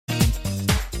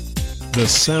The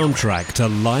soundtrack to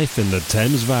life in the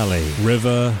Thames Valley.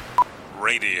 River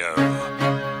Radio.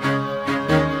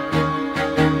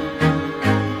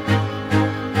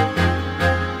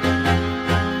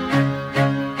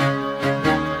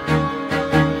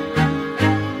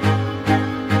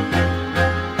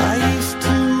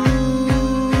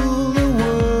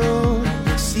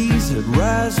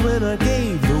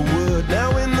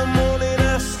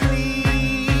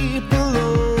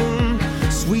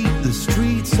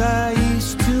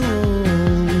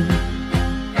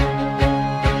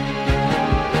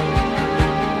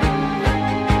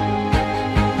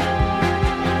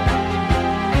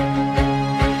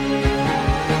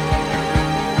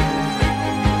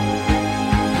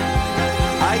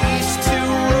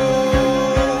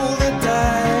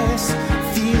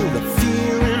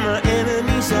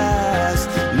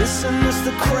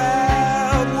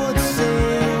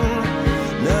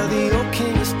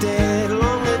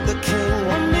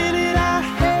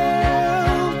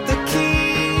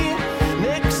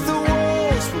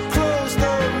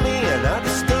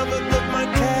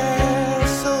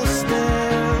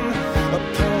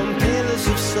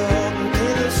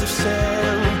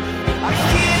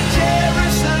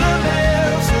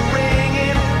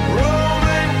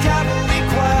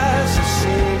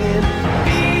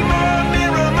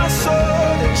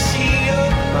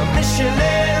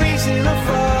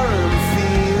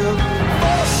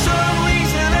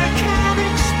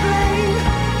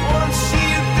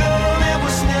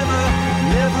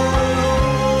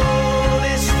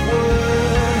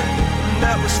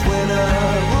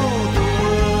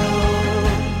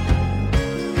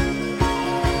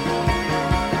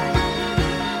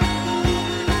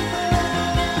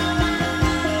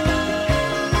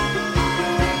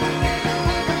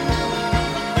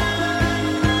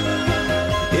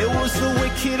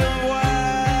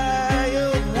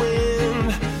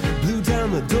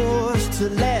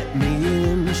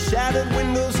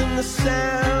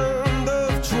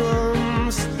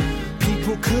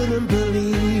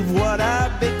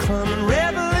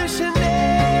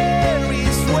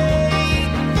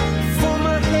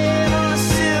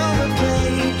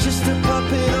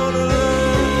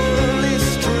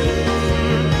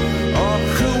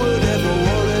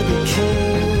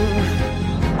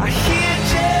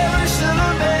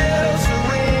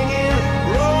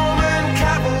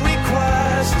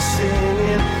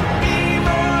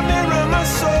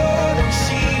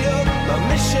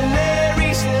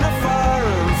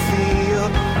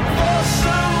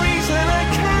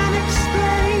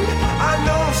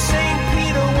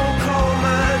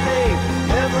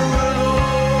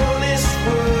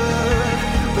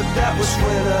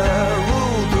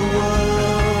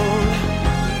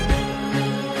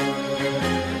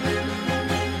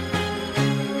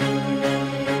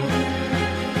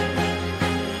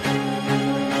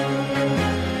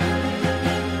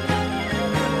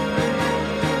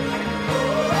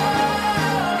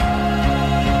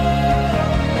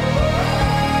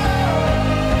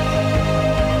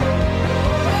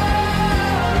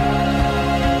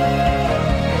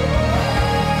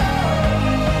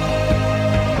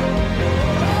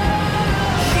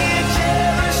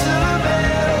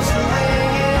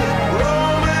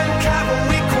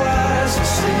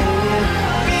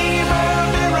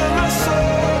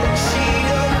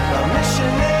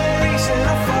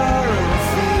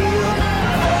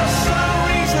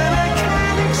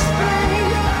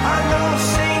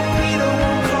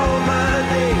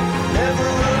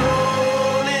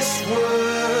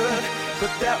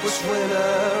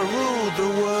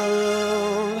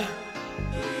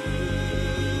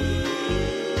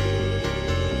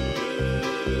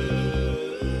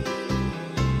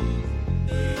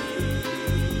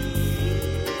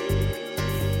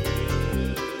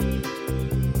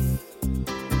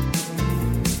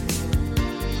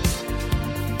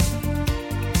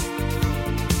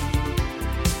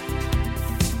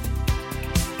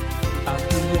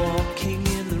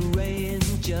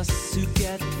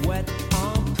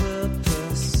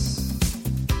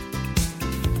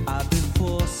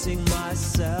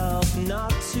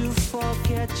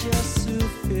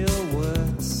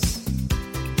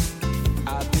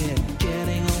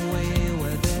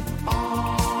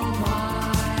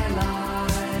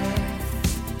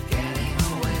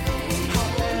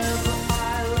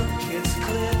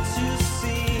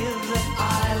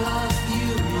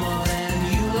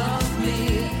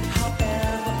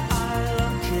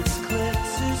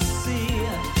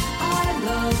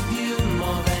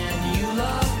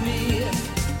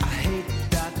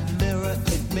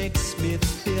 Makes me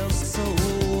feel so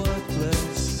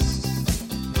worthless.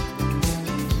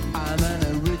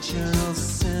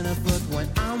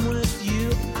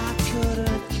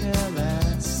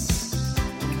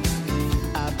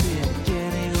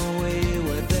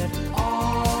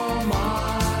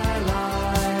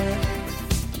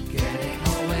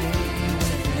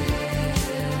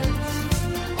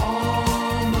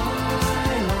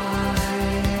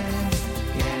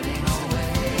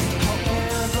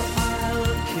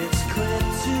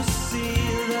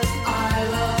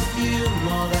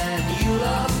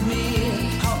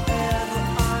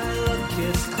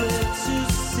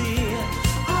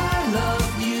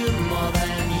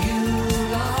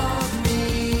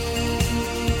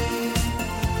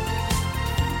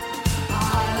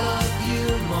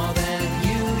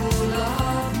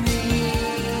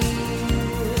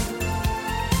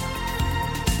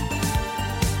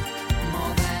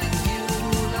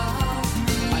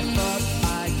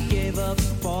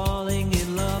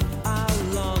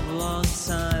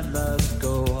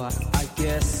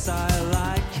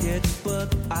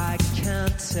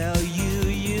 tell you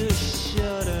you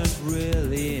shouldn't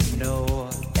really know,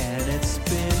 and it's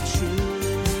been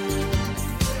true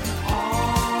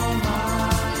all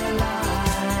my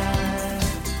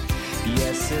life.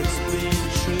 Yes, it's been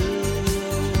true.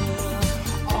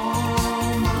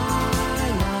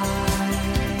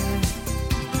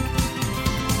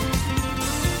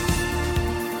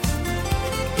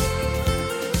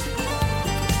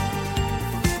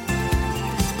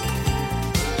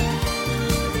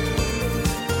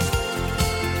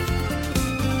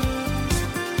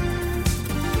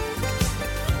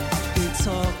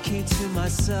 To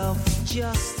myself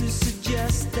just to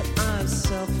suggest that I'm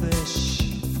selfish.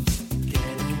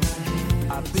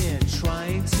 I've been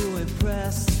trying to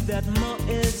impress that more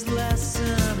is less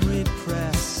and I'm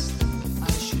repressed.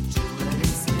 I should do it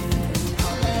instead.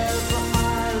 However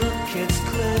I look, it's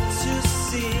clear to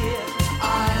see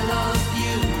I love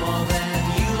you more than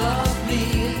you love me.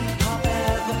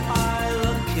 However I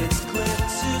look, it's clear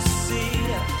to see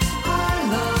I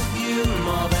love you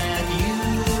more than you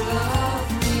love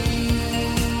me.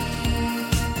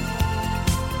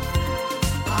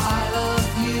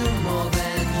 More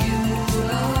than you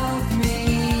love me.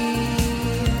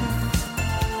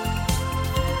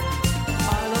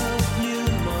 I love you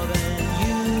more than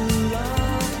you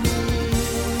love me.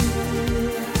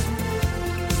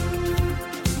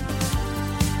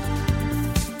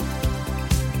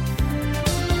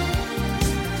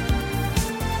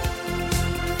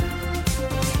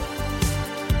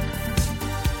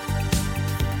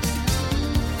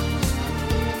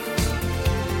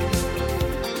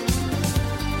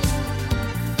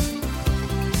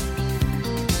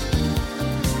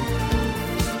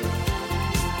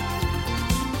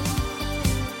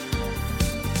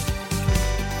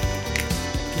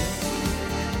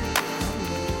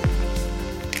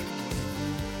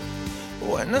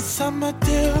 When the summer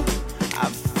deal, I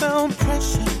felt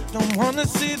pressure. Don't wanna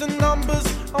see the numbers,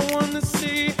 I wanna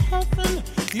see heaven.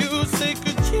 You say,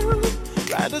 could you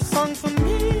write a song for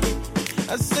me?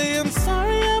 I say, I'm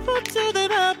sorry about you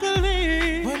that I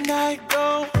believe. When I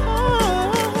go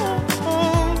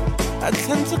home, I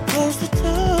tend to close the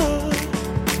door.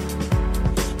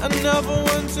 I never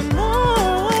want to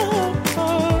know.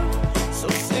 So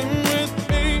sing with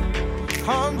me,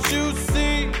 can't you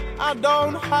see I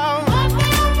don't have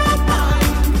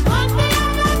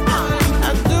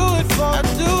I do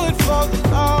it for the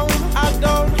love. I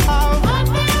don't have. I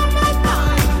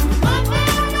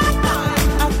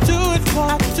do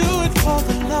it for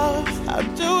the love. I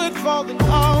do it for the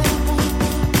love.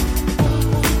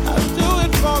 I do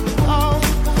it for the love.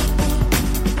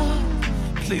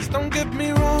 Please don't get me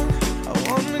wrong. I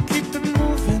wanna keep it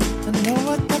moving. I know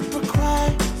what that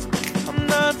requires. I'm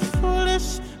not foolish.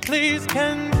 Please,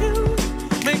 can you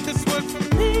make this work for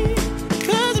me?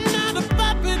 'Cause I'm not a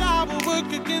puppet. I will work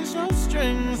against your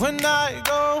strings. When I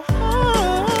go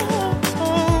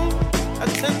home, I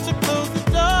tend to close the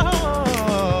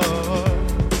door.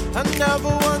 I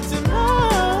never want to know.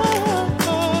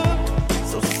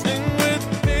 So sing with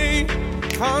me.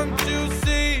 Can't you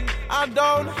see I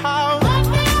don't have? I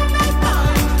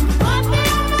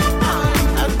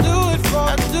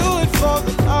do it for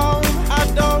the love. I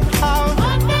don't have.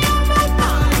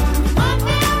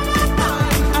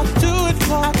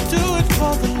 I do it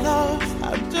for the love.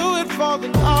 I do it for the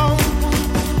love.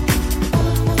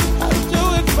 I do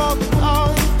it for the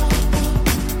love.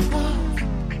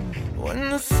 When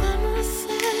the sun will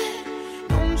set,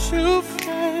 don't you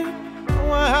fret. No,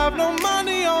 I have no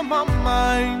money on my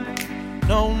mind.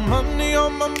 No money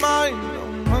on my mind. No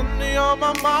money on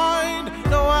my mind.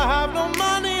 No, I have no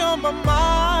money on my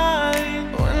mind.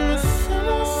 When the sun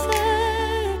will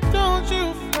set, don't you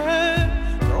fret.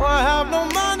 No, I have no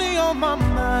money on my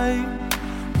mind.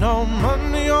 No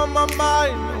money on my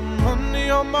mind, no money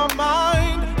on my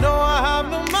mind. No, I have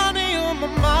no money on my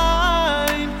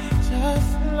mind.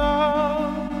 Just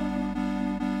love.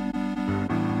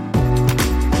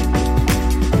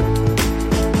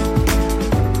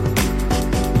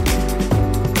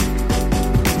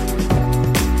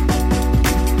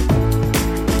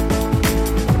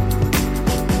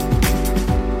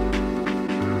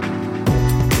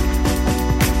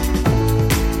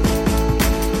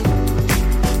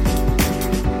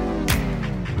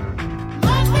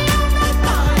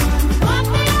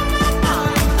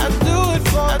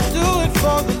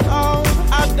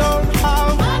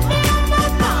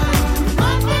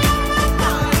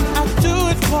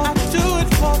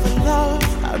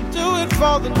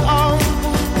 For the love,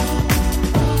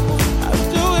 I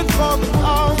do it for the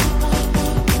love.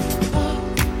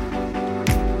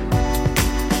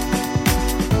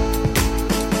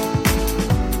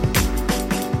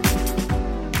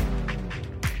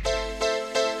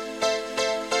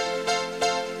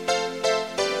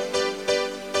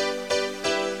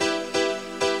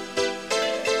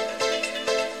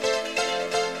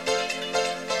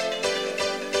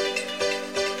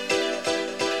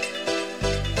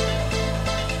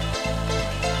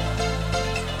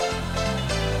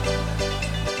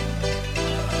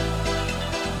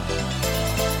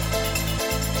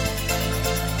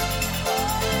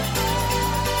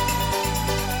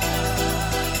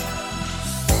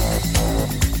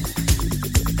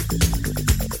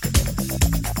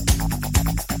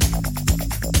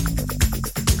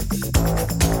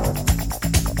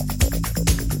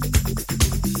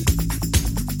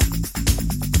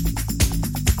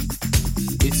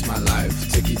 my life,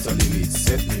 take it or leave it,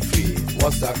 set me free.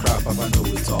 What's that crap? Papa know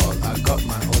it all. I got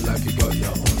my own life, you got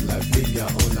your own life. Live your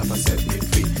own life and set me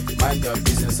free. Mind your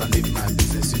business and live my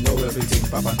business. You know everything,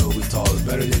 Papa know it all.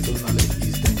 Very little knowledge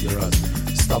is dangerous.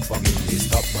 Stop bugging me,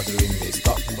 stop bothering me,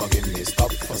 stop bugging me,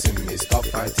 stop fussing me, stop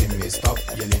fighting me, stop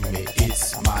yelling me.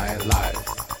 It's my life.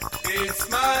 It's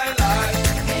my life.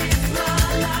 It's my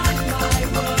life, my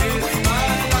world. It's my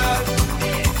life.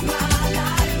 It's my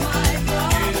life, my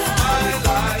world. It's my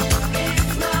life.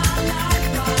 It's my life,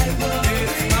 my world.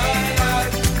 It's my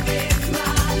life. It's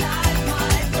my life, my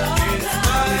world. It's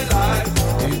my life.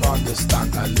 Do you understand?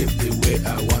 I live the way I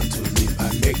want to live. I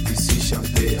make decisions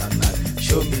day and night.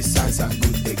 Show me signs and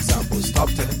good examples. Stop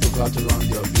telling people how to run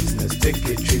your business. Take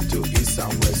a trip to east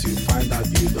and west. You find out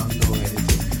you don't know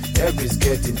anything. Everybody's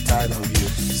getting tired of you.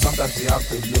 Sometimes you have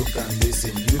to look and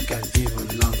listen. You can even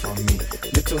learn from me.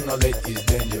 Little knowledge is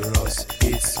dangerous.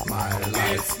 It's my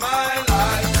life. It's my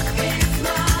life. It's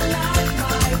my life,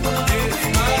 my world. It's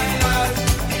my life.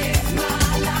 It's my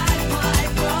life, my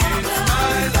world. It's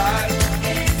my life.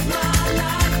 It's my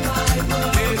life, my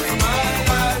world. It's my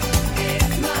life.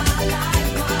 It's my life,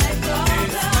 my world.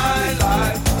 It's my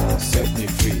life. Set me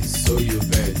free, so you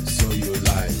beg, so you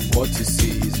lie. What you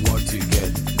see is what you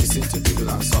get. Listen to people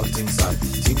and saw things I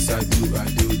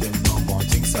do them no more.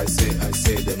 Things I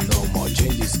say them no more.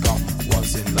 Changes come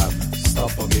once in life.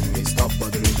 Stop forgiving me, stop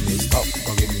bothering me, stop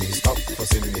forgiving me, stop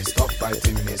fussing me, stop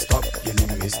fighting me, stop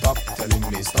yelling me, stop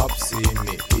telling me, stop seeing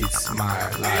me. It's my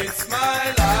life. It's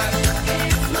my life.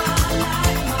 It's my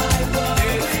life, my world.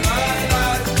 It's my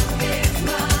life. It's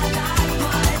my life,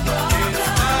 my world. It's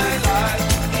my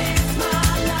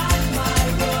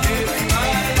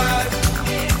life.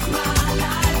 It's my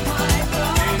life, my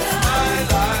world. It's my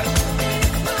life.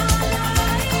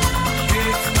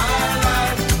 It's my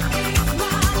life, my world.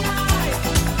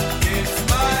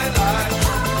 It's my life. It's my life. It's my life.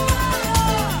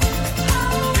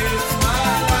 It's my life. It's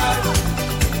my life.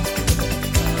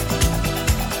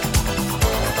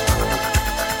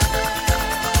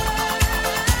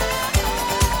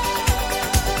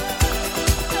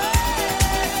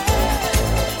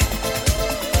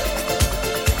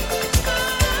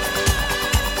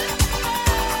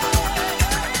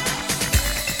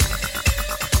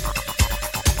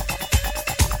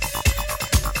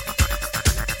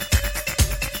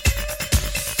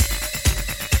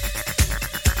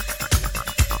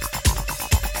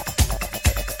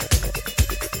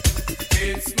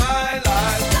 It's my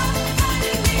life. Stop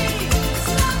fighting me.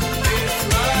 Stop fighting me.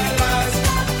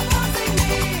 Stop forcing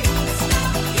me.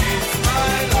 Stop. It's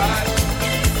my life.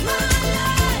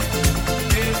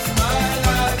 It's my life. It's my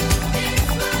life. It's my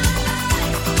life.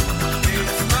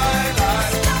 It's my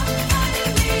life. Stop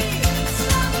fighting me.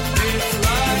 Stop. It's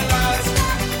my life.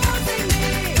 Stop forcing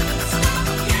me. Stop.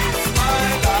 It's my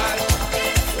life.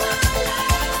 It's my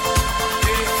life.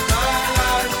 It's my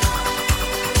life.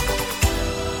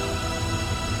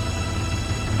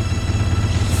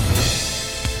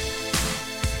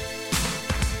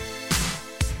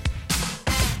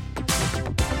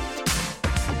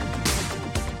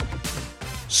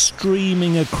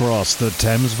 Streaming across the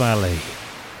Thames Valley.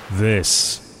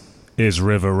 This is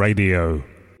River Radio.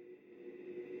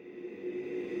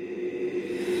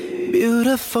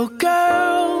 Beautiful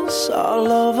girls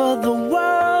all over the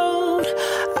world.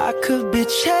 I could be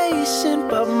chasing,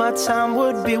 but my time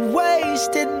would be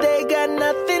wasted. They got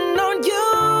nothing on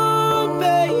you,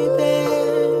 baby.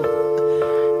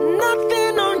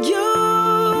 Nothing on you,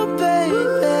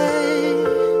 baby.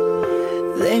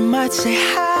 They might say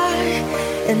hi,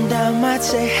 and I might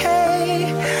say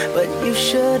hey, but you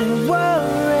shouldn't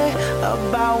worry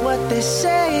about what they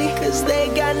say, 'cause they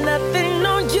got nothing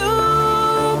on you,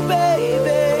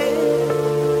 baby.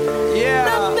 Yeah.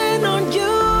 Nothing on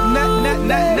you.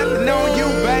 Nothing on you,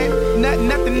 babe.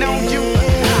 Nothing on you.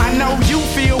 I know you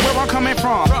feel where I'm coming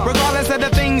from, regardless of the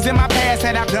things in my past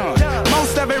that I've done.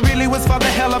 Most of it really was for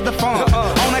the hell of the fun.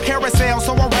 On a carousel,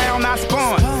 so around I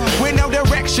spun. With no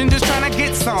direction, just trying to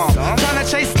get some. Trying to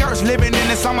chase skirts, living in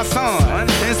the summer sun.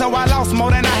 And so I lost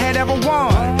more than I had ever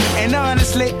won. And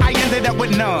honestly, I ended up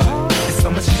with none. There's so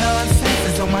much nonsense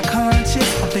that's on my conscience.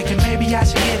 I'm thinking maybe I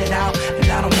should get it out. And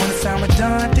I don't want to sound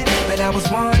redundant, but I was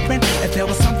wondering if there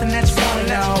was something that you want to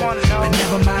know. But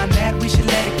never mind that, we should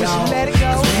let it go.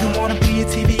 'Cause we don't want to be a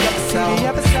TV episode.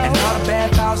 And all the bad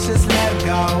thoughts, just let it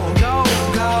go. Go,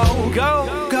 go, go,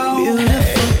 go.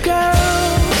 Beautiful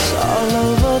girls all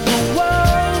over the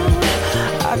world.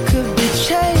 I could be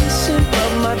chasing,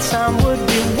 but my time would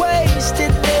be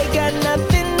wasted. They got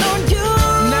nothing on you.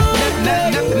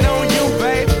 Nothing on you,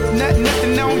 babe.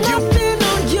 Nothing on you. Nothing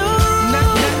on you.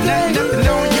 Nothing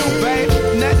on you, babe.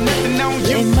 Nothing on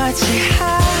you. They might say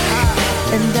hi,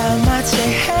 And I might say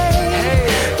hey,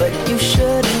 but you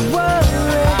shouldn't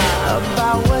worry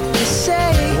about what they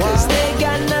say, 'cause they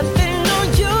got nothing on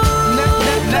you.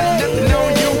 Nothing on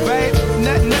you, babe.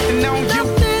 Nothing on you.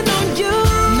 Nothing on you.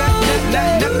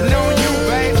 Nothing on you,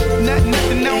 babe.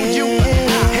 Nothing on you.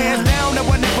 Hands down, there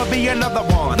will never be another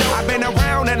one. I've been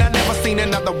around and I never seen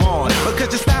another one.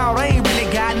 Because your style ain't really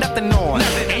got nothing on.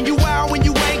 And you out when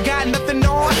you ain't got nothing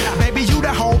on. Baby, you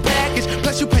the whole package.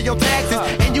 Plus you pay your taxes.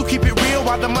 And you keep it real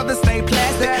while the mothers stay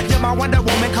plastic. You're my Wonder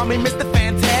Woman, call me Mr.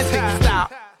 Fantastic.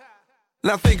 Stop.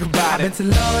 Now think about it. I've been to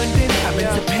London, I've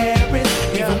been to Paris,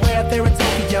 even way up there in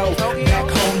Tokyo. Back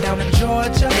home down in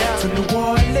Georgia, to New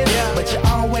Orleans, but you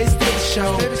always did the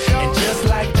show. And just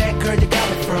like that, girl, you got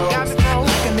me froze,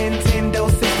 like a Nintendo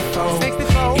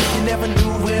 64. If you never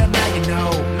knew, well, now you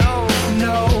know.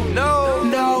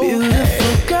 No.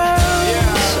 Beautiful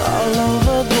girls all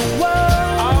over the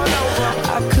world.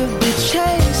 I could be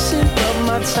chasing, but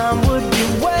my time would be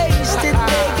wasted.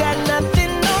 They got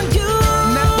nothing on you.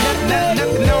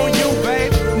 Nothing on you,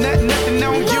 babe. Nothing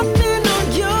on you. Nothing on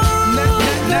you.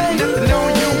 Nothing on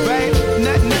you, babe.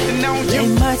 Nothing on you. They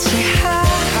might say hi,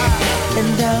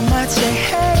 and I might say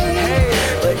hey,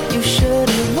 but you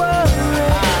shouldn't worry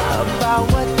about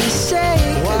what they say,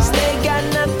 'cause they got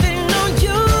nothing on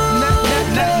you.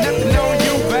 Nothing on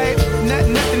you, babe.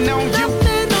 Nothing on you.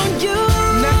 Nothing on you.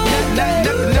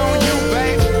 Nothing on you,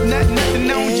 babe.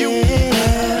 Nothing on you.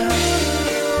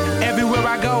 Everywhere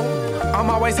I go, I'm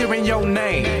always hearing your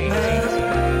name.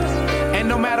 And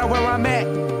no matter where I'm at,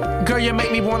 girl, you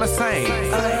make me wanna sing.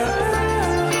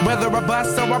 Whether a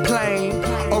bus or a plane,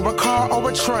 or a car or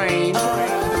a train,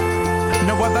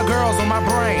 no other girls on my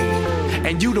brain,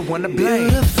 and you the one to blame.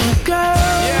 Beautiful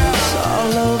girls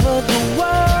all over the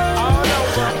world.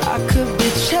 I could be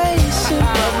chasing,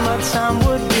 but my time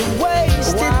would be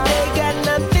wasted. They got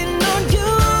nothing on you.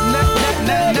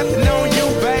 Nothing on you,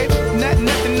 babe.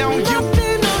 Nothing on you.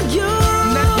 Nothing on you.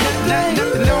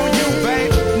 Nothing on you,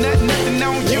 babe. Nothing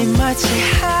on you. They might say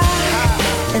hi,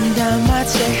 and I might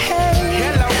say hey,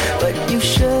 but you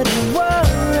shouldn't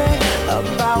worry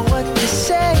about what they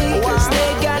say, 'cause they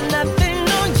got nothing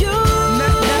on you.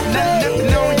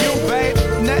 Nothing on you, babe.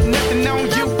 Nothing on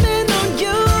you. Nothing on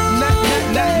you.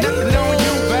 Nothing on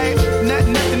you, babe.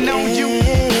 Nothing on you.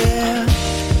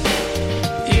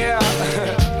 Yeah.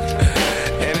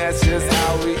 And that's just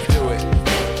how we do it.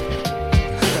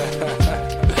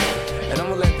 And I'm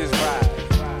gonna let this ride.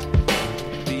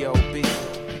 B.O.B.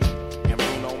 and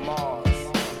Bruno Mars.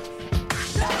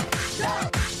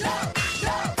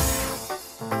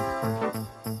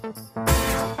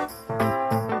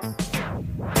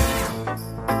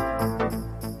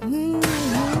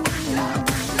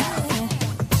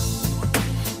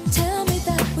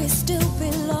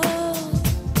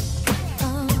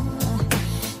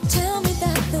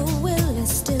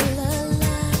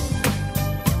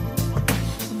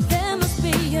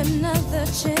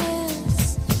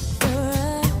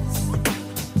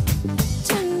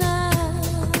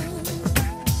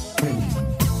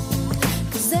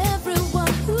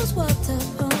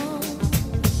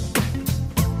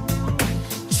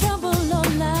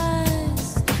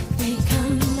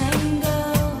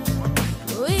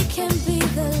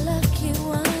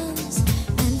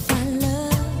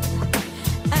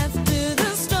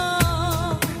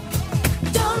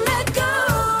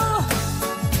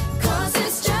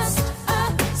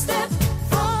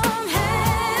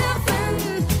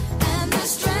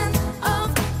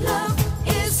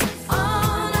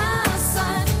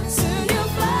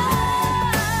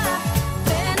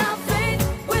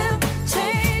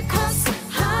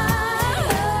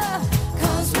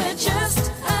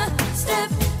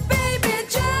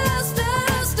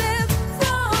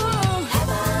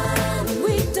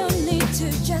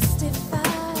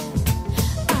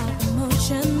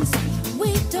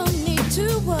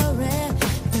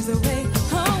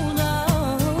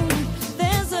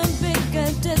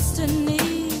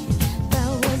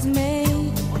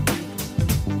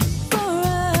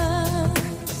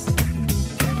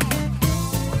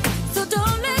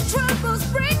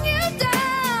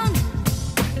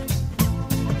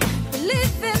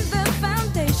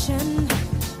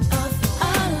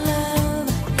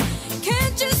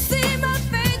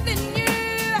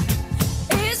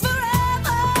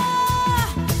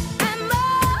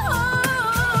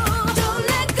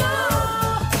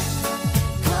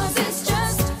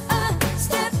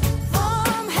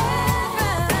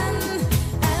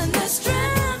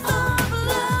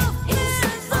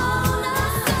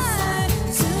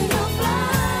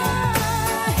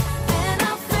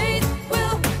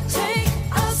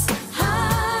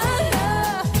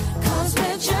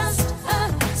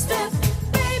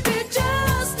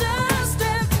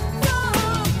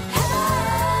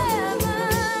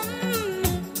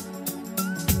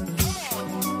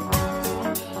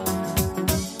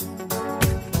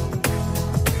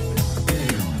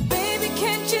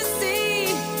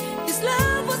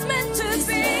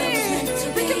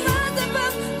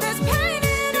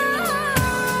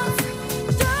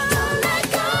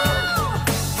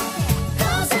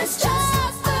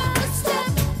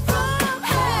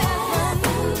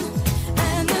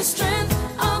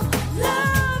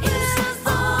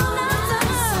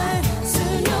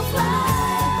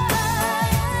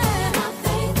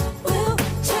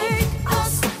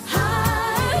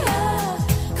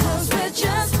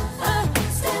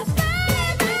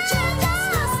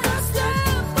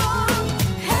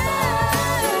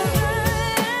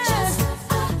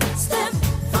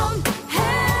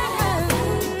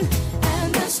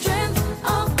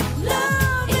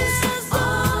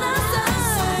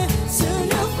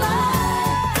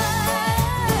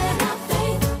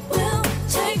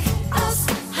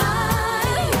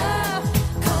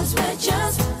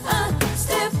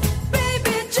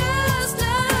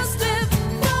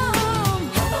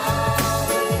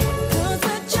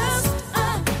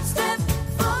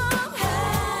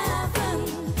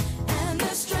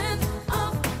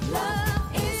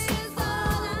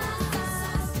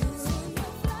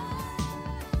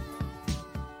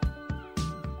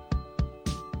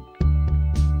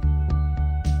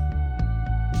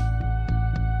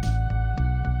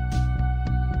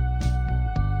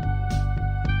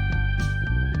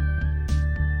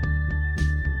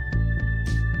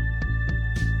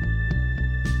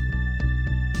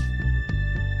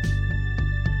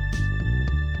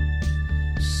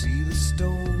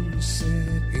 stone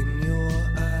set in your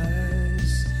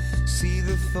eyes, see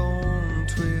the thorn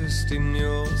twist in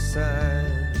your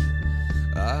side.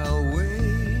 I'll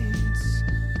wait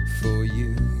for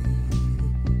you.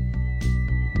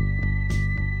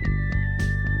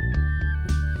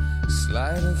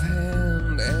 Sleight of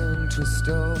hand and twist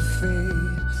of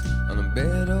fate, on a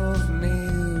bed of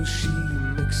nails she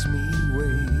makes me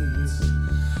wait,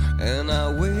 and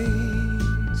I wait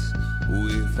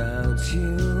without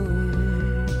you,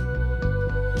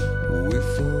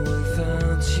 with or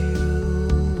without you,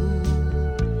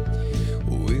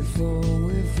 with or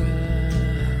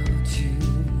without you.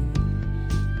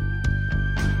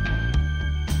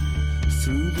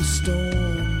 Through the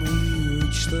storm we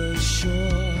reach the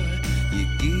shore. You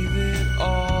gave it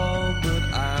all, but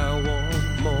I want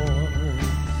more,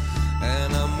 and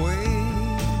I'm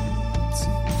waiting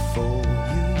for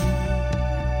you,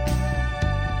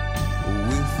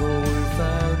 with or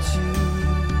without you,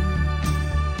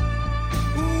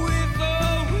 with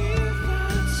or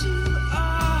without you.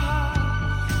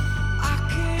 I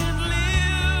can't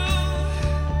live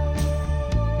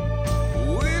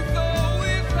with or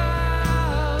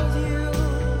without you.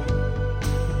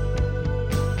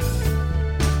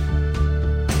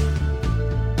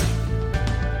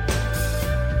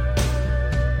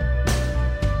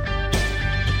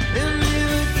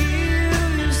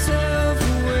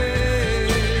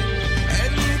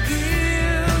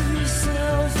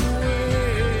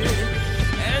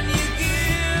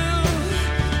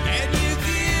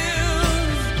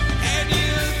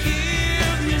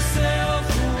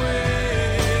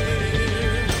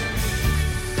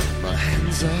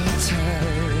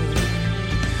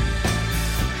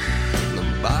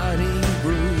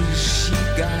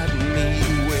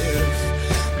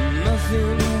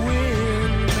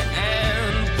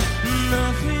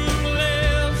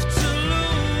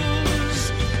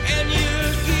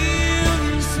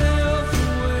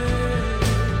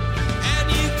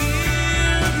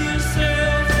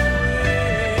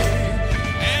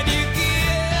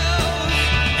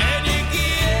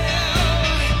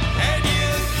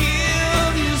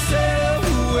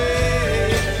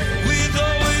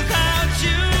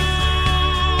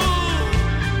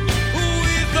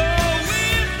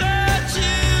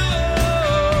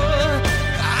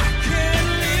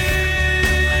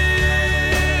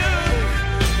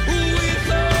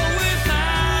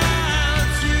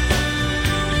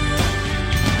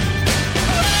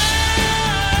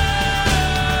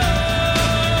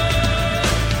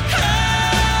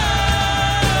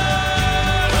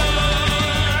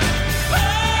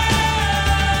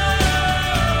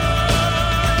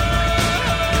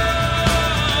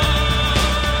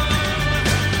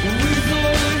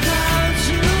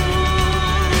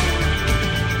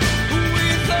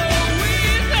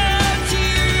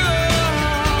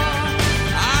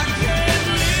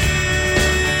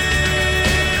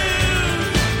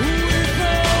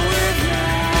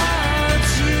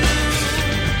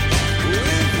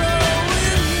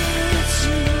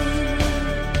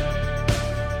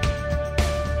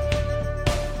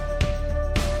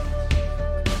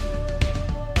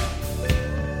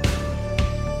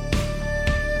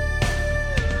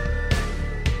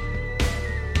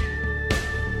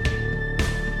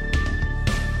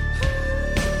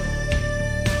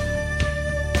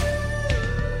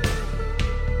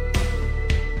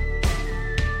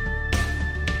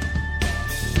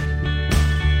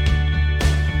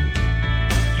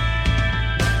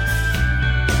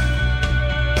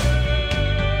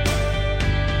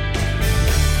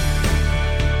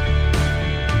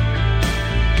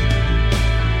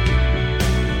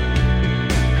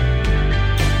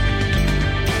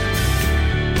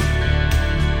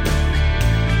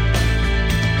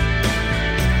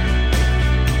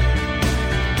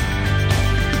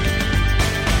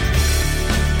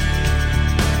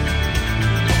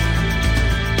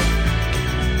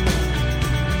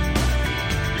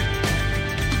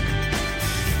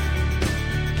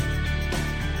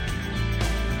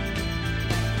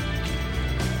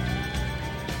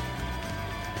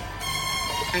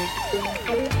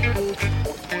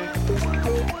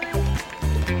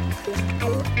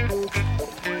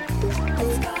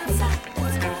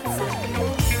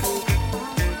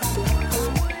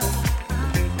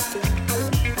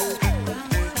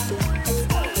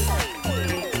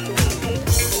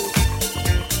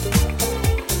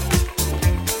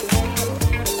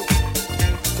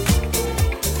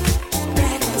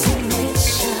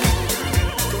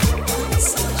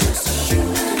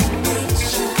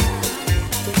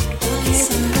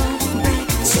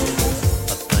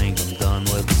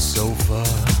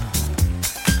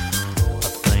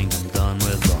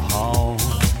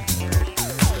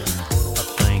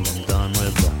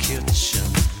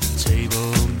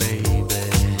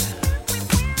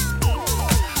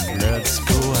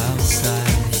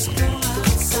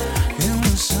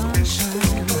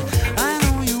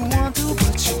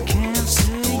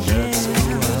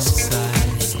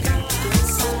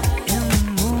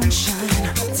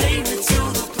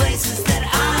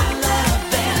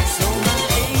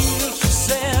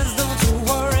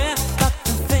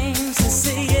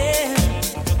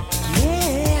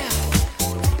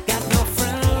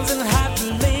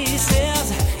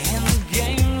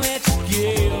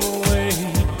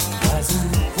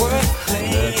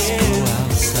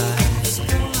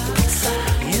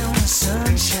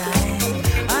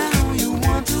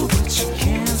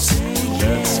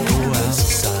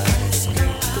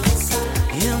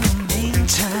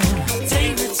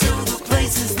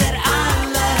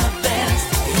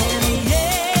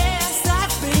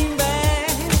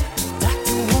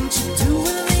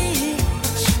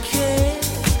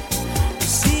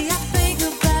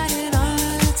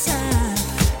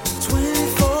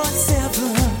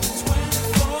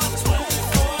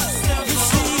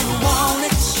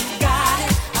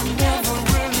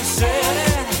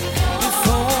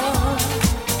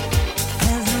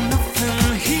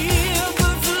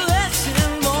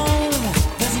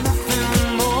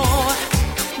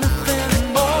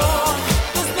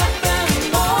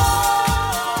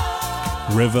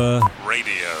 River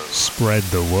Radio. Spread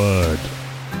the word.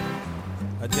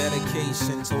 A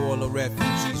dedication to all the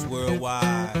refugees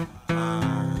worldwide.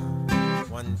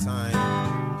 One time.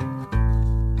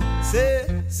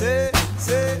 Say.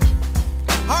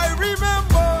 I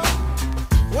remember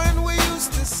when we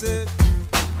used to sit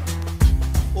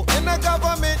in a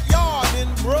government yard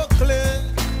in Brooklyn.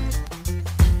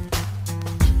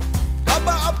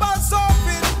 About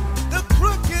solving the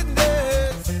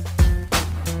crookedness.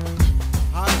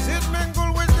 As it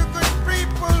mingle with the good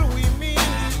people we meet.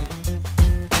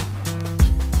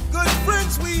 Good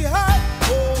friends we had,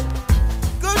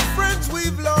 good friends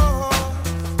we've lost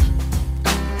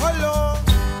along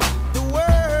the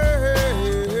way.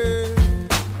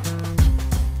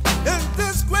 In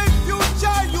this great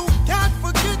future, you can't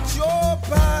forget your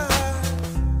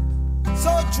past.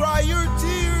 So dry your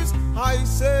tears, I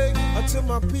say, until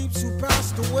my peeps who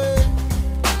passed away.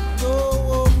 No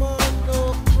woman,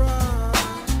 no cry.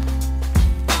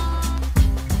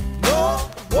 No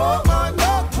woman,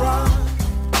 no cry.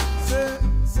 Say.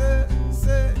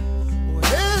 Oh,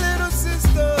 hey, little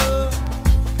sister,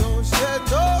 don't shed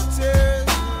no tears.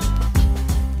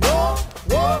 No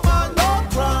woman, no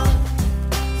cry.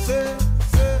 Say.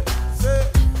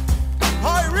 I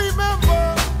remember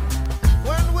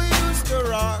when we used to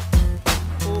rock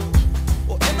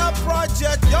in a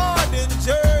project yard in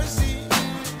Jersey.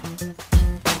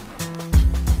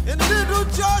 And little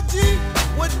Georgie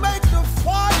would make the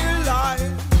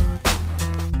firelight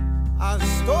as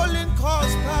stolen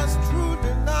cars passed through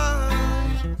the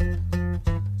night.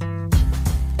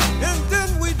 And then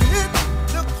we'd hit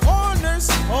the corner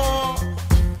store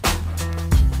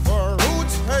for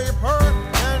roots, paper,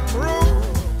 and brew.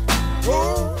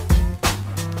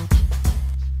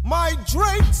 My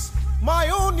drapes, my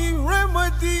only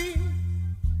remedy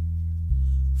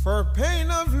for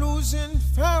pain of losing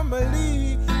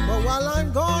family. But while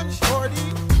I'm gone,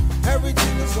 shorty,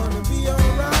 everything is gonna be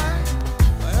alright.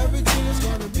 Everything is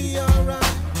gonna be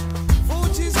alright.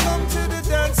 Fuji's come to the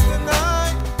dance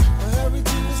tonight.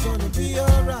 Everything is gonna be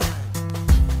alright.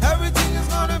 Everything is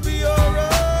gonna be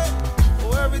alright.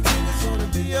 Oh, everything is gonna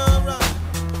be alright.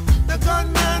 The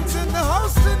gunman's in the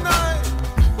house tonight,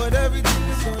 but everything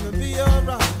is gonna be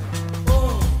alright.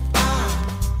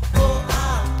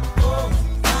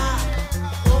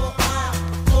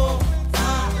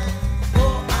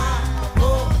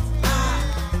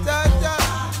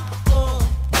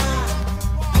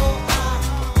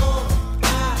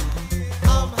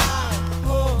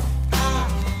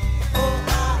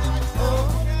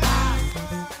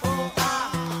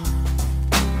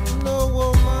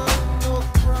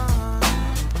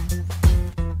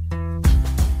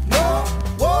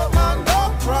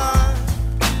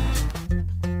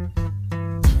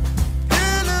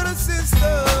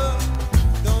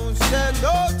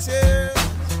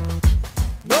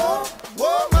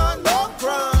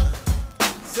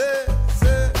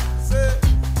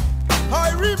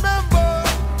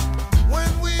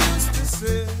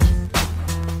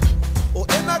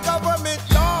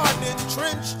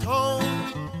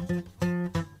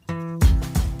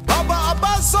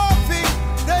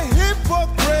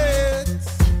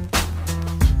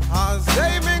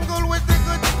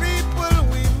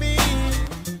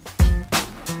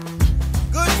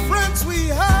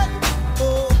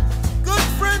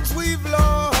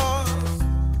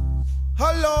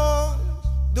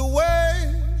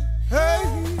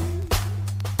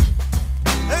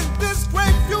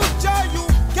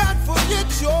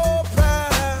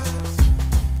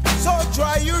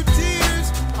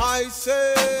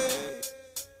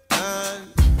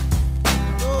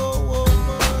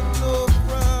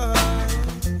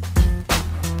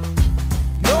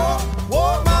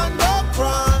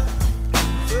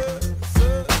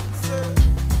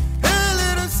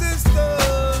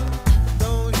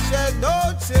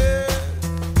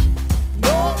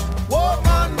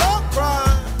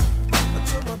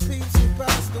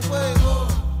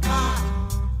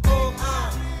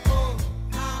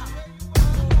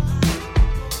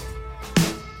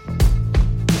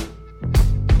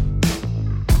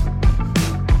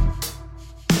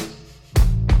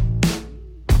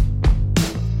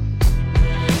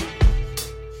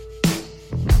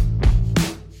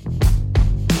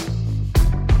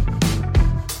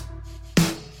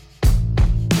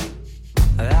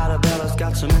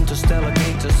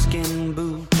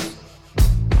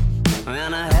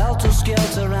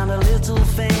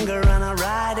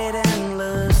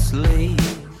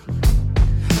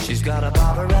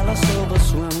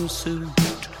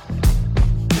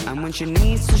 She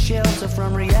needs to shelter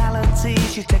from reality.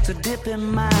 She takes a dip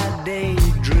in my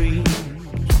daydream.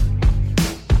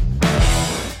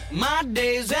 My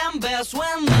days end best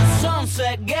when the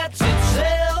sunset gets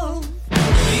itself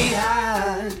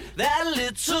behind that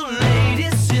little lady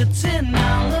sitting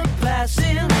on the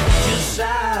passenger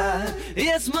side.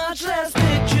 It's much less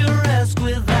picturesque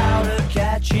without her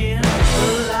catching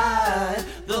the light.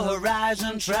 The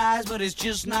horizon tries, but it's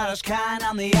just not as kind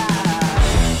on the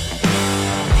eye.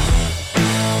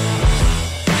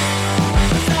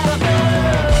 Is that a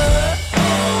bird?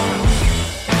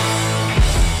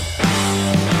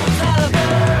 Is that a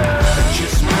bird?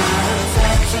 Just not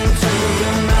attaching to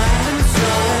your mind and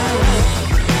soul.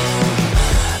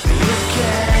 You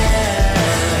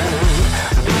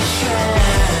can't be sure.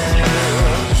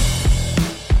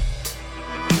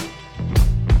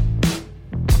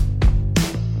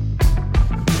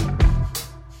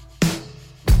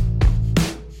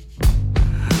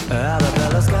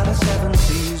 Arabella's got a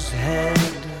 70s head,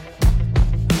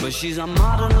 but she's a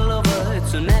modern lover,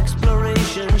 it's an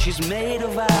exploration. She's made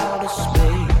of outer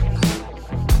space,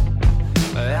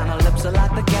 and her lips are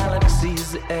like the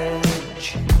galaxy's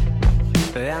edge,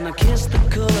 and her kiss the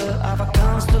color of a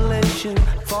constellation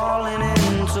falling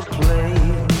into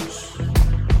place.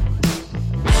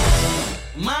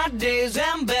 My days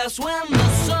end best when the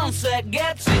sunset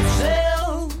gets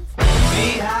itself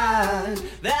behind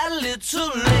that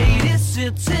little lady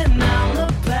sitting on the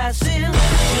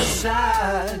passenger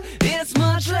side. It's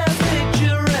much less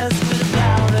picturesque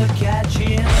without her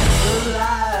catching the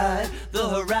light. The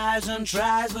horizon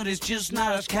tries, but it's just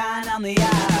not as kind on the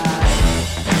eye.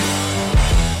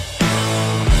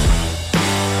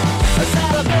 Is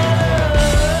that a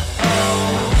bird?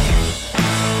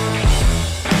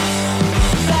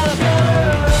 Is that a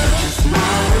bird? Just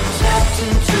not tapped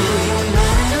into your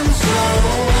mind and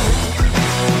soul.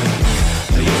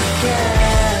 You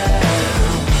can't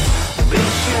be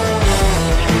sure.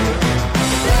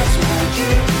 That's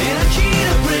magic in a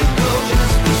cheetah print coat,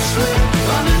 just a slip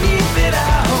underneath it. I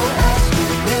hold as to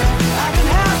it. I can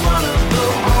have one of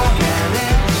those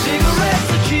organic cigarettes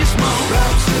that you smoke.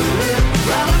 Drops the lip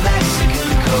round a Mexican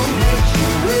coat. Makes you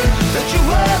wish that you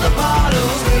were the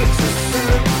bottle. Takes a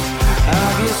sip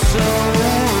of your soul,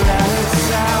 and it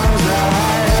sounds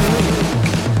right.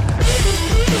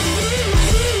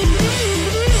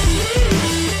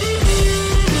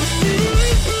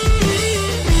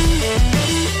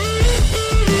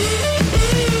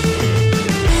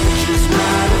 Just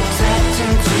not attached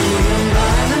into your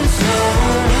mind and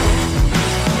soul.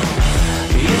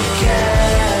 You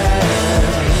can't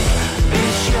be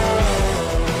sure.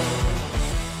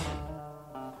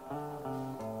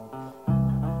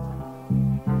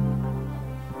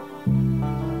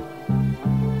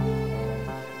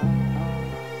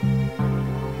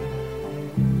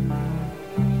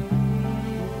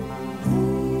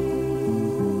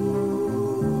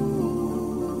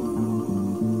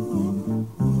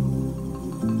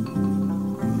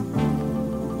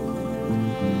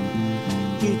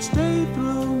 Each day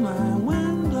through my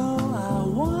window, I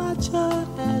watch her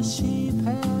as she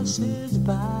passes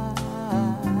by.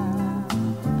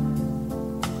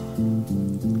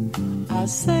 I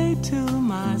say to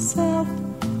myself,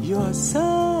 you're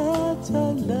such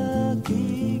a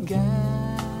lucky guy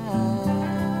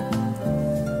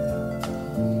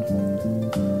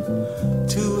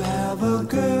to have a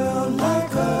girl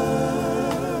like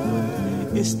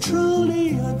her. It's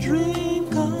truly a dream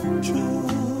come true.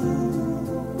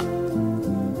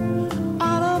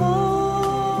 Out of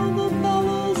all the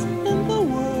fellas in the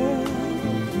world,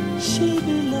 she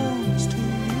belongs to you.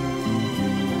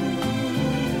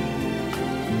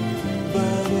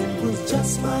 But it was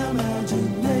just my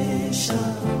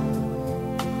imagination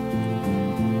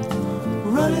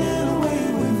running away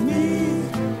with me.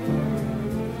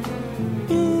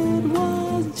 It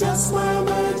was just my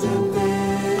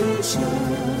imagination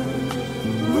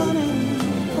running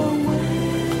away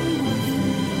with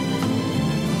me.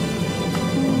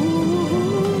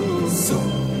 Ooh,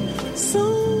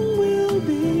 soon we'll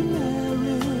be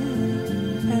married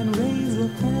and raise a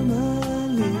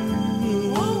family.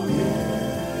 Oh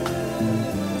yeah,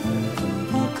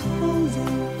 a cozy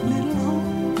little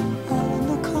home out in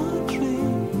the country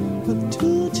with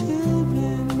 2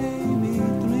 children, maybe 3.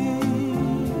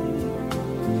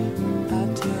 I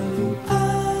tell you, I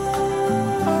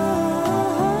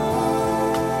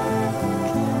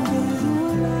can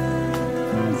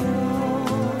visualize it all.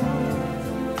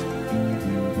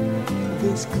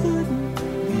 This couldn't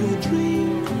be a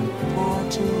dream, for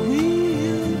too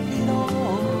real it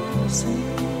all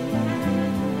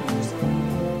seems.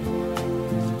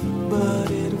 But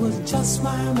it was just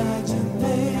my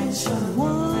imagination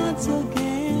once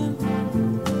again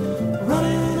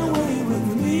running away with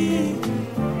me.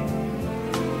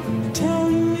 Tell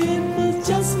you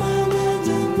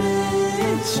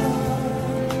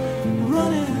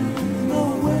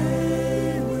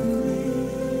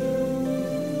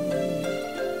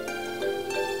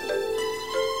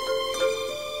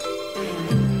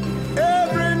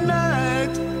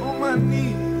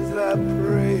knees I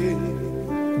pray.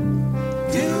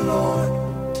 Dear Lord,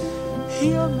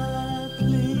 hear my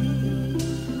plea.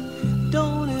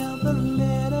 Don't ever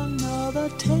let another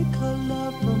take her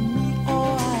love from me,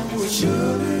 or I will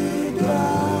surely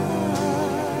die.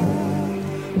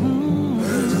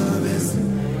 Love is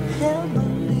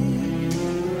heavenly.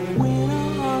 When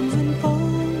her arms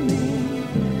enfold me,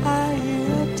 I hear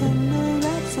a tender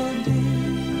rhapsody.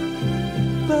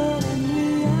 But in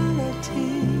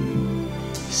reality,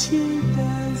 she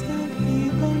doesn't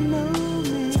even know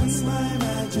me. just my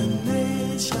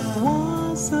imagination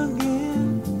Once again,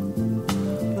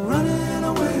 running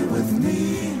away with me.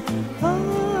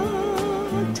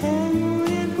 oh, tell you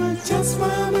it was Just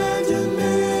my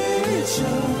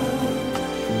imagination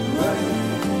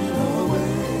running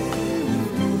away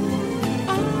with me. I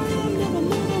never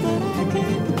knew that I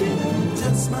can't forget her.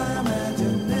 Just my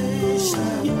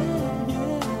imagination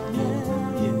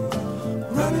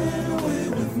running away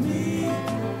with me.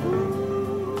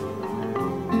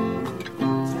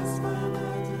 Just my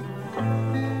imagination.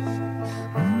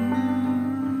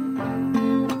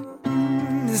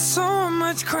 There's so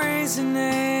much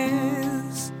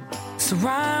craziness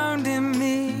surrounding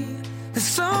me. There's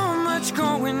so much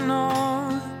going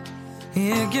on.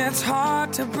 It gets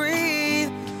hard to breathe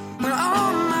when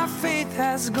all my faith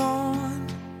has gone.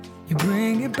 You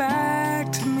bring it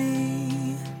back to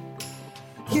me.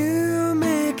 You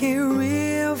make it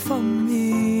real for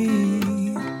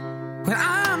me. When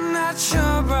I'm not sure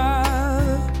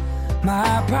of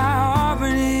my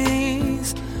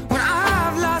priorities, when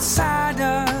I've lost sight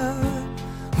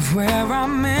of where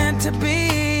I'm meant to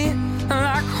be,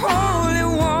 like holy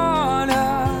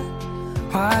water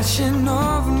washing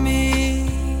over me.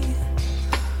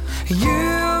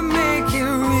 You make it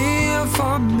real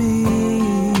for me,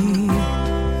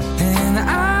 and I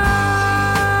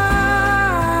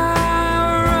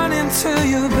run into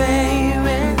you,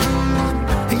 baby.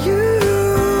 You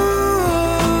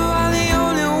are the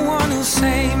only one who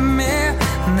saved me,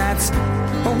 and that's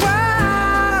why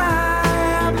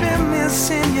I've been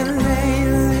missing you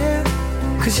lately.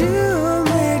 'Cause you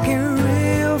make it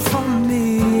real for me.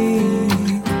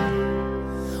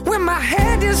 When my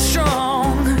head is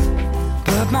strong,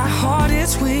 but my heart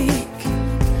is weak,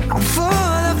 I'm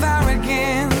full of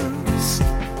arrogance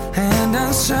and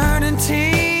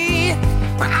uncertainty.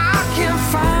 When I can't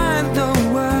find the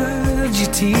words, you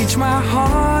teach my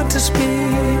heart to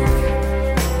speak.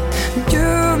 You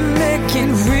make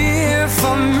it real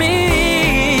for me,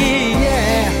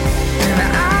 yeah. And I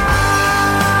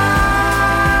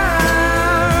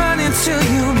run into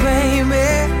you, baby.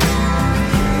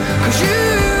 'Cause you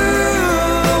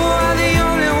are the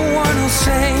only one who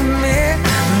saved me,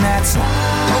 and that's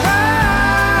why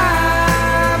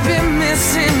I've been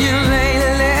missing you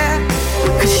lately.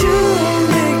 'Cause you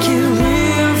make it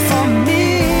real for me.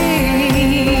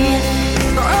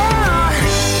 Oh,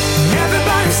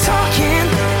 everybody's talking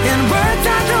in words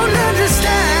I don't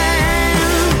understand.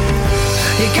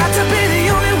 You got to be the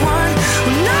only one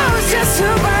who knows just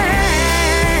who I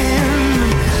am.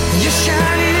 You're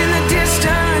shining in the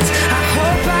distance, I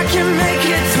hope I can make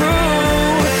it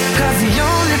through. 'Cause the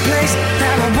only place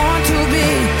that I want to be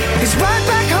is right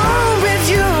back home with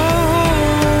you.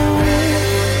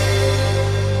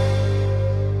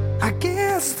 I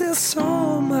guess there's so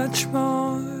much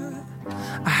more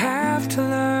I have to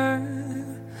learn,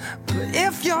 but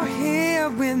if you're here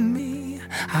with me,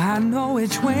 I know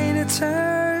which way to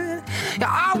turn. You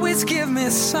always give me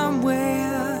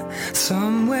somewhere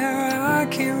I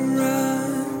can run.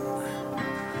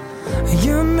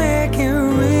 You make it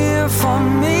real for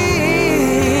me.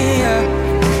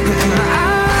 And I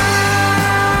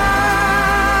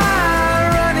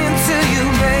run into you,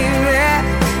 baby.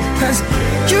 'Cause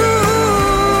you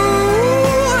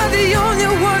are the only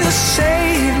one who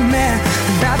saved me.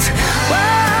 That's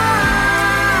why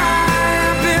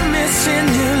I've been missing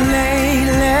you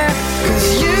lately. 'Cause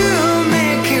you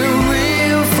make it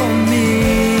real for me.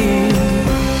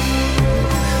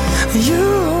 You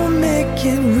make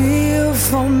it real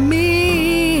for me.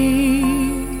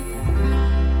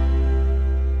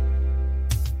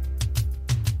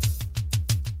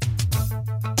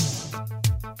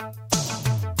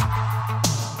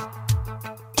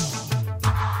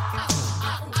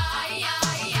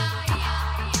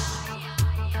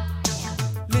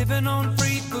 Living on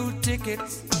free food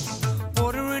tickets,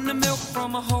 ordering the milk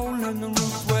from a hole in the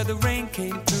roof where the rain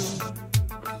came through.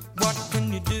 What can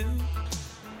you do?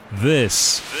 This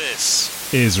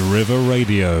is River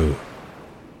Radio.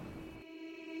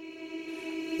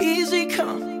 Easy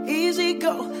come, easy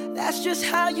go, that's just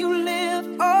how you live.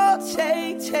 Oh,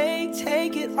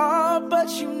 take it all. all, but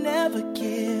you never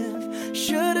give.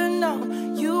 Should've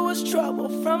known you was trouble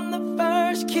from the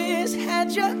first kiss.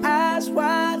 Had your eyes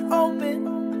wide open.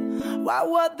 Why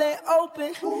were they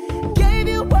open? Gave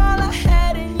you all I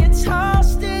had and you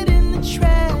tossed it in the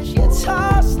trash. You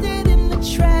tossed it in the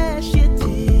trash, you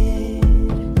did.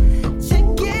 To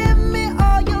give me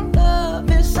all your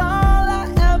love is all I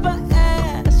ever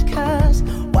ask. Cause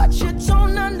what you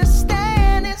don't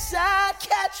understand is I'd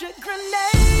catch a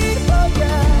grenade for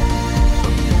ya.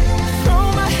 Throw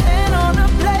my hand on a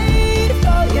blade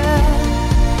for ya.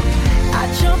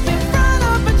 I'd jump in front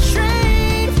of a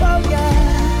train for ya.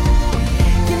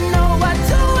 You know I'd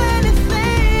do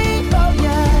anything for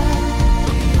ya.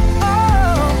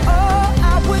 Oh,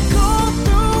 I would go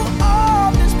through all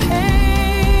this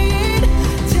pain.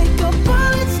 Take a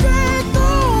bullet straight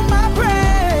through my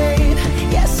brain.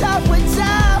 Yes, I would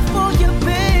die for you,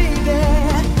 baby.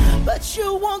 But you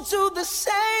won't do the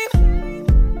same.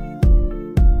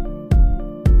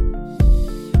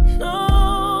 No,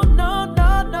 no,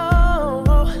 no, no.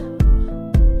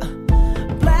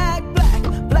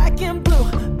 Black and blue.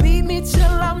 Beat me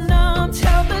till I'm numb.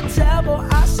 Tell the devil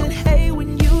I said, hey,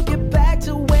 when you get back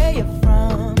to where you're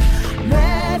from.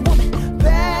 Bad woman,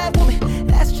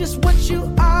 that's just what you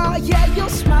are. Yeah, you'll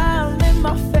smile in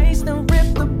my face, then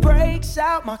rip the brakes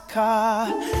out my car.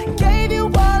 Gave you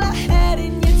all I had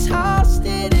and you tossed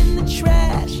it in the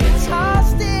trash. You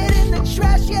tossed it in the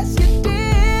trash, yes you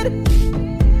did.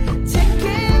 To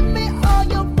give me all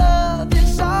your love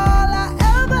is all I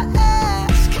ever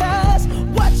ask. Cause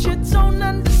what you don't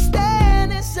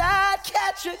understand is I'd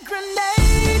catch a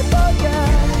grenade for ya.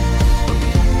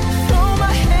 Throw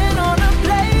my hand on a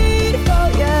blade for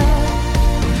ya.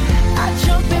 I'd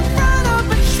jump in front of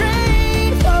a train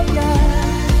for ya.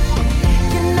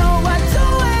 You know I'd do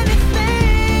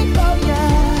anything for ya.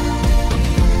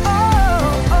 Oh,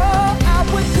 I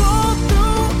would go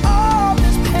through all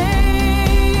this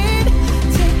pain.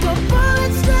 Take a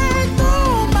bullet straight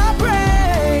through my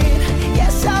brain.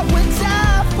 Yes, I would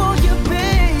die for you,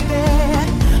 baby.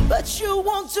 But you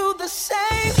won't do the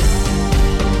same.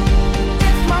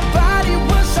 If my body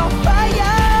was on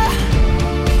fire,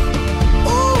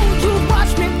 ooh, you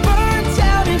watch me burn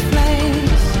down in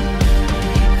flames.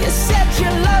 You said you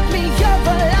love me, you're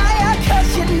a liar. Cause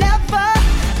you never,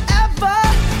 ever,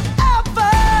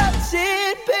 ever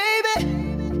did, baby.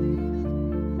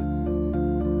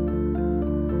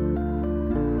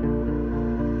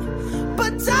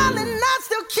 But darling, I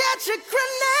still catch a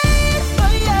grenade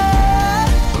for ya.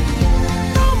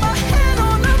 Throw my hand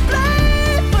on a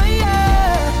blade for ya.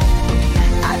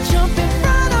 I jump in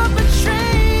front of a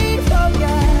train for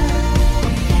ya.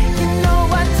 You know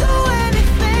I'd do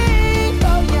anything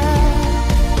for ya.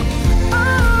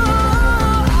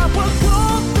 Oh, I would go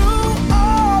through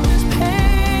all this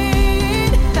pain.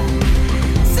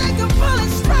 Take a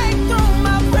bullet straight through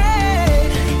my brain.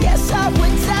 Yes, I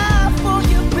would die for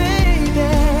you,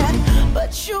 baby.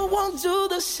 But you won't do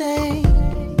the same.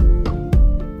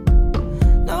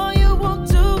 No, you won't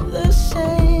do the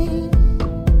same.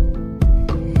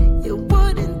 You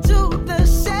wouldn't do the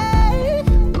same.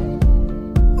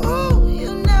 Ooh,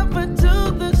 you never do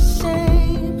the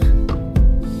same.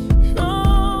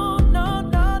 No, no,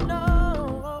 no, no.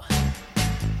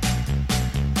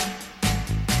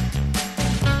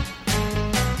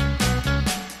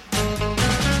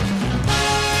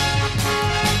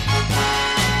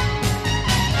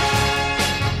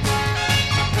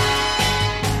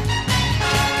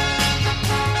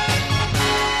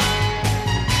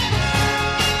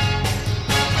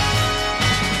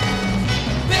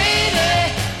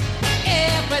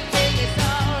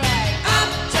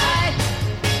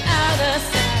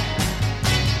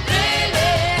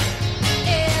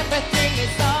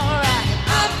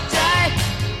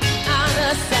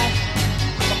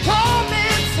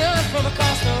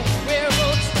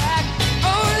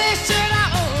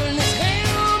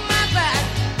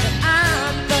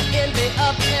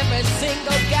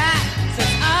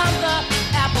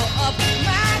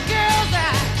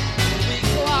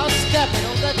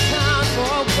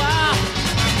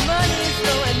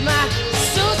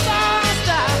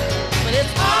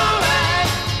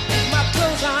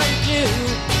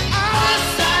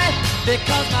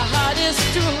 Because my heart is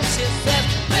true, she said,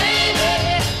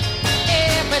 baby,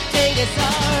 everything is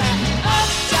alright.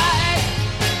 Upside,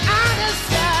 out of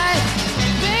sight,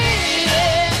 baby,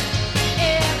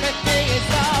 everything is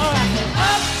alright.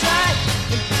 Upside,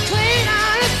 clean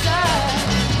out of sight.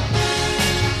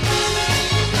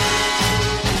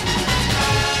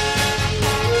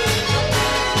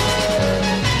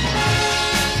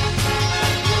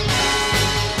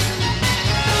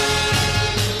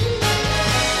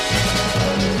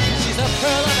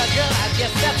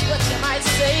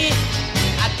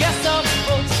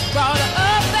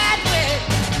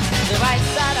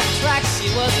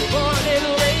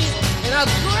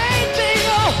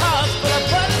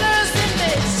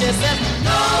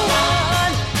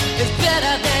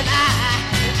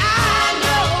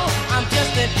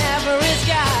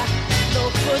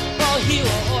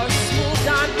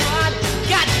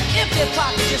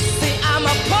 pocket. You see, I'm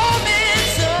a poor man's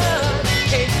son.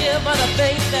 Can't give other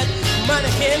things that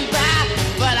money can buy.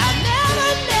 But I never,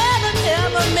 never,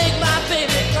 never make my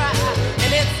baby cry.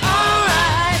 And it's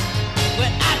alright,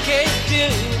 but I can't do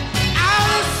out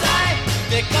of sight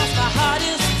because my heart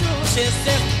is true. She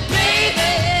says,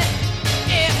 baby,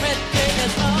 everything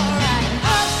is alright.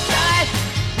 Uptight,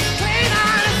 clean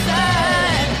on the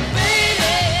side.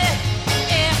 Baby,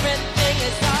 everything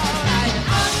is alright.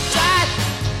 Uptight,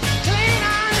 clean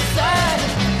on the side.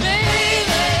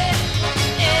 Baby,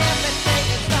 everything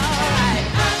is alright.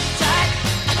 Uptight,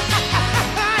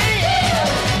 yeah.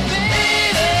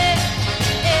 Baby,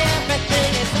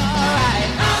 everything is alright.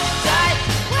 Uptight,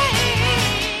 way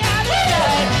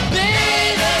uptight.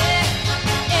 Baby,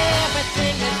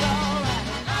 everything is alright.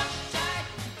 Uptight,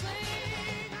 clean.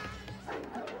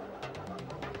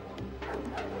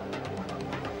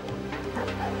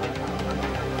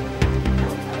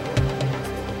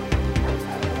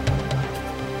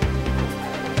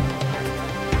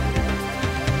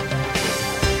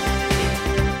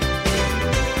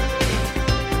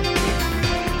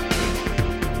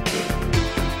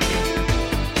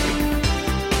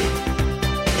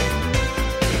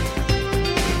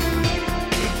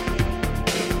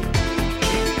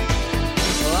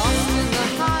 Lost in the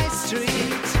high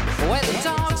street where the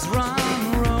dogs run,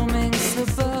 roaming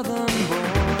suburban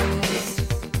boys.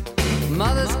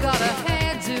 Mother's got a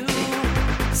hairdo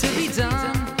to be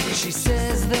done. She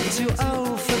says they're too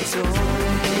old for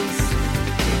toys.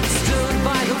 Stood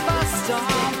by the bus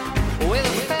stop with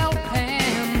a felt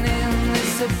pen in this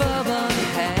suburban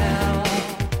hell.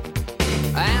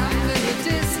 And in the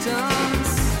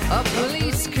distance, a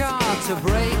police car to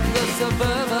break the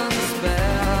suburban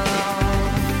spell.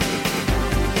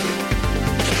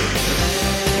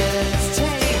 Let's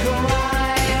take a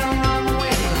ride and run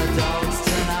with the dogs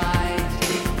tonight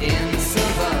in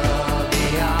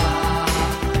suburbia.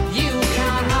 You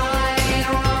can't hide,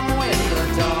 run with the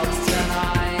dogs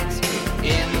tonight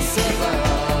in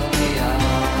suburbia.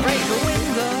 Break a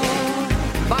window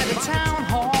by the town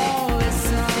hall,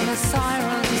 listen as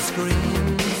siren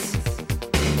screams.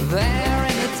 There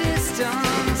in the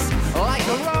distance, like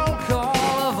a roll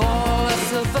call of all the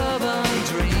suburban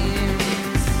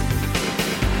dreams.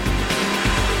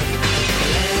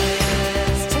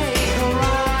 Let's take a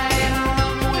ride and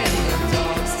run with the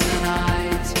dogs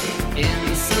tonight in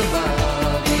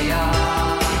suburbia.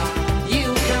 You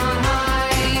can't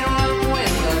hide, run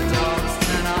with the dogs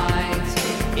tonight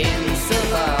in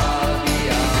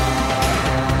suburbia.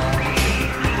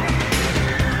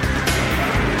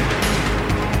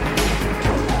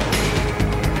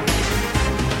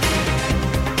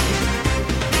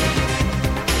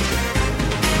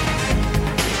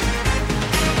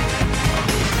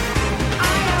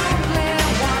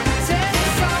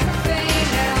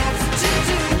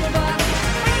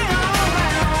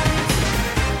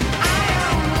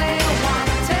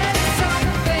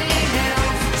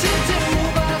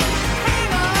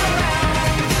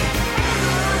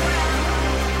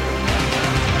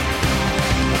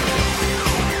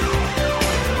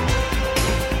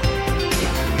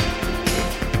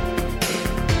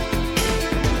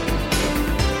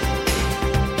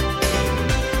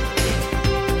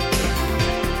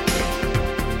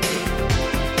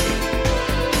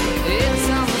 It's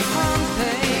on the front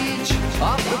page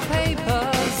of the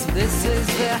papers. This is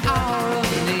the hour of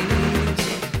need.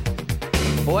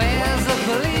 Where's the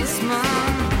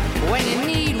policeman when you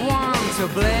need one to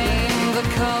blame the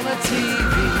color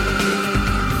TV?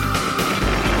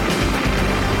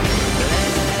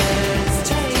 Let's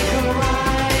take a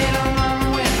ride and run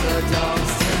with the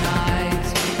dogs tonight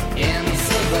in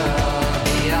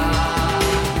suburbia.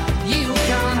 You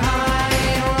can't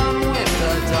hide, run with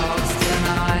the dogs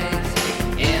tonight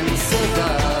in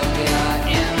suburbia,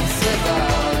 in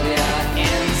suburbia,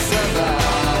 in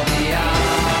suburbia.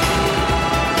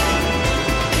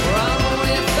 Run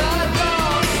with the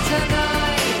dogs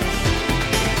tonight.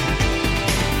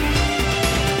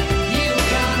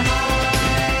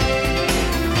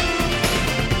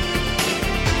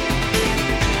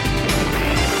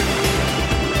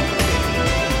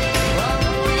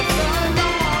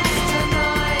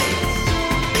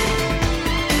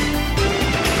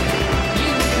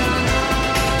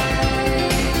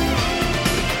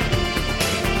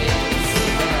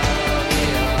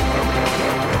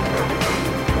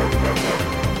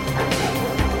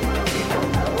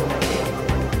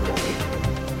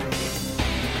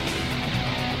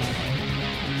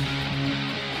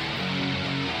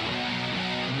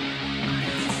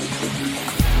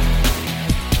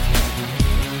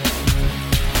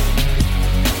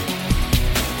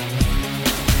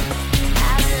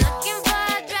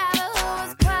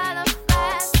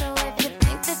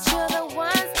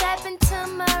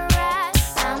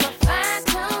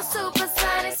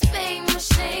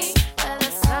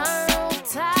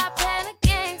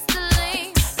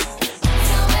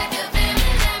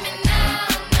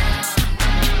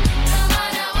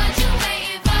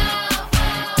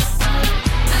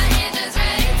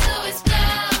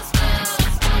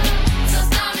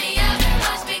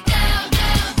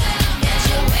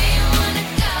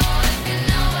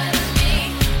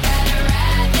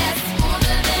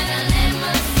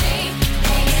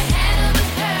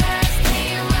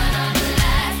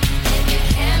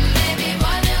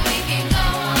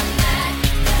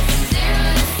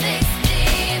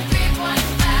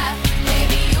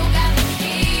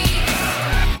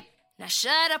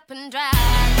 up and drive,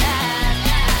 drive,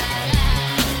 drive,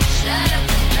 drive. Shut up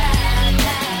and drive,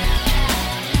 drive,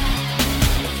 drive.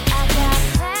 I got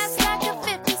class like a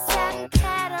 57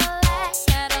 Cadillac.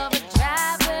 Head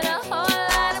overdrive with a whole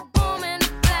lot of boom in the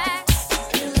back.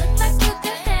 You look like you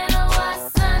could handle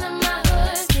what's under my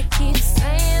hood. You keep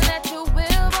saying that you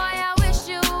will, boy, I wish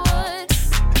you would.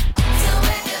 So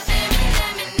if you feel me,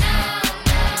 let me know,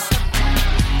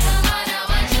 Come on now,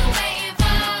 what you waiting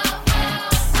for?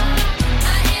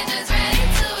 My engine's ready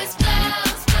to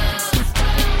explode,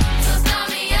 So start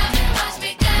me up and watch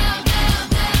me go, go,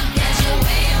 go. Get you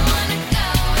where you wanna go,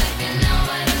 if you know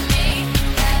what I mean.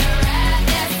 Got a ride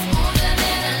that's smoother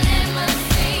than a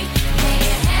limousine. Can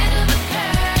you handle the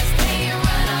curves? Can you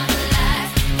run all the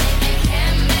lights? If you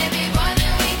can, maybe, boy,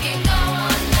 then we can go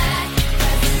all night.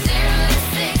 'Cause it's 0 to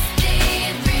 60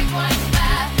 in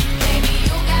 3.5. Baby,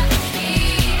 you got the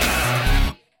keys.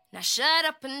 Now shut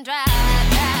up and drive,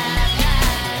 drive,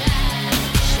 drive, drive.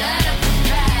 Shut up and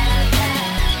drive,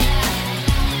 drive,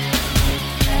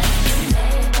 drive.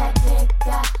 They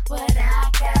got what I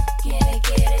got. Get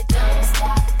it, don't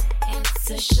stop. It's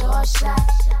a short shot.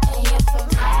 And you're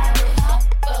Ferrari,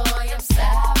 boy, I'm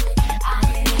sorry. I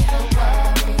ain't even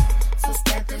worried. So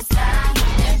step inside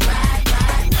and ride,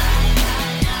 ride, ride,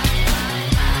 ride, ride, ride,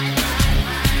 ride,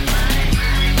 ride, ride, ride.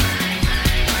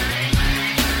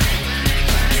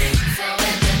 So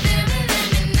if you feel me, let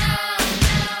me know,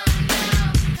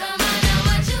 Come on now,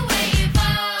 what you waiting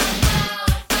for?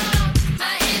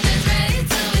 My engine's ready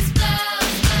to explode,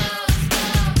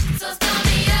 So start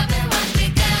me up and watch me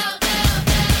go, go,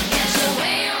 go. Get you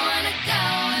where you wanna go,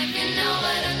 if you know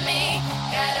what I mean.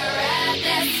 Got a ride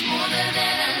that's smoother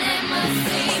than a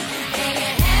limousine. Can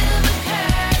you handle the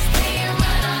curves? Can you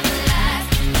run all the lights?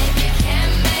 If you can,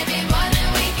 maybe, boy, then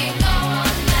we can go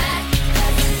all night.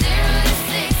 'Cause it's 0 to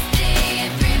 60 in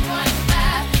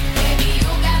 3.5. Baby,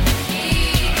 you got the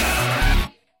keys.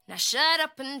 Now shut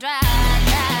up and drive,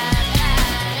 drive, drive,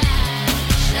 drive.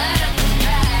 Shut up and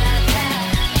drive,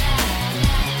 drive, drive,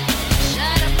 drive.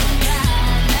 Shut up and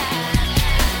drive, drive, drive,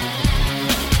 drive.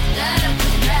 Shut up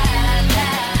and drive,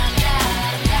 drive,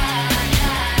 drive, drive,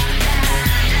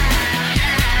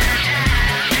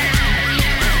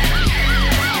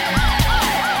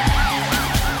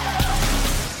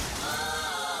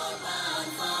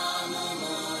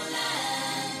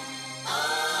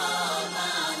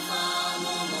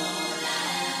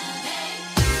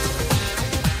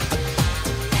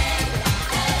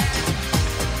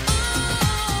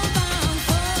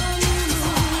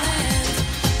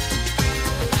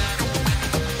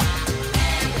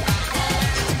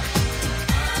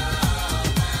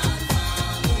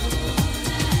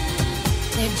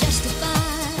 They're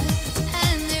justified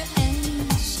and they're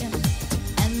ancient,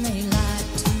 and they like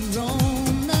to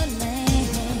roam the land.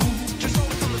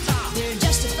 They're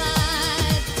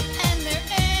justified and they're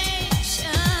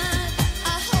ancient.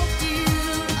 I hope you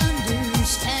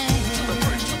understand.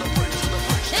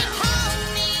 They called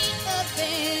me up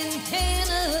in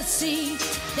Tennessee.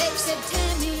 They said,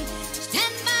 Tammy,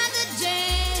 stand by the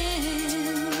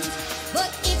jam.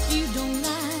 But if you don't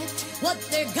like what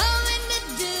they're going